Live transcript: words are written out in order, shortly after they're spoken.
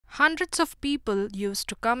Hundreds of people used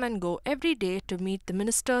to come and go every day to meet the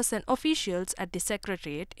ministers and officials at the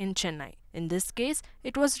Secretariat in Chennai. In this case,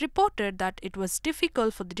 it was reported that it was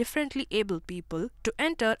difficult for the differently able people to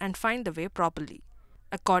enter and find the way properly.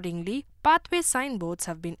 Accordingly, pathway signboards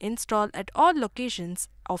have been installed at all locations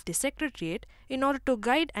of the Secretariat in order to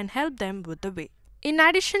guide and help them with the way. In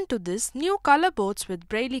addition to this, new color boards with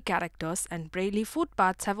Braille characters and Braille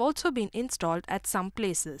footpaths have also been installed at some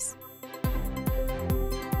places.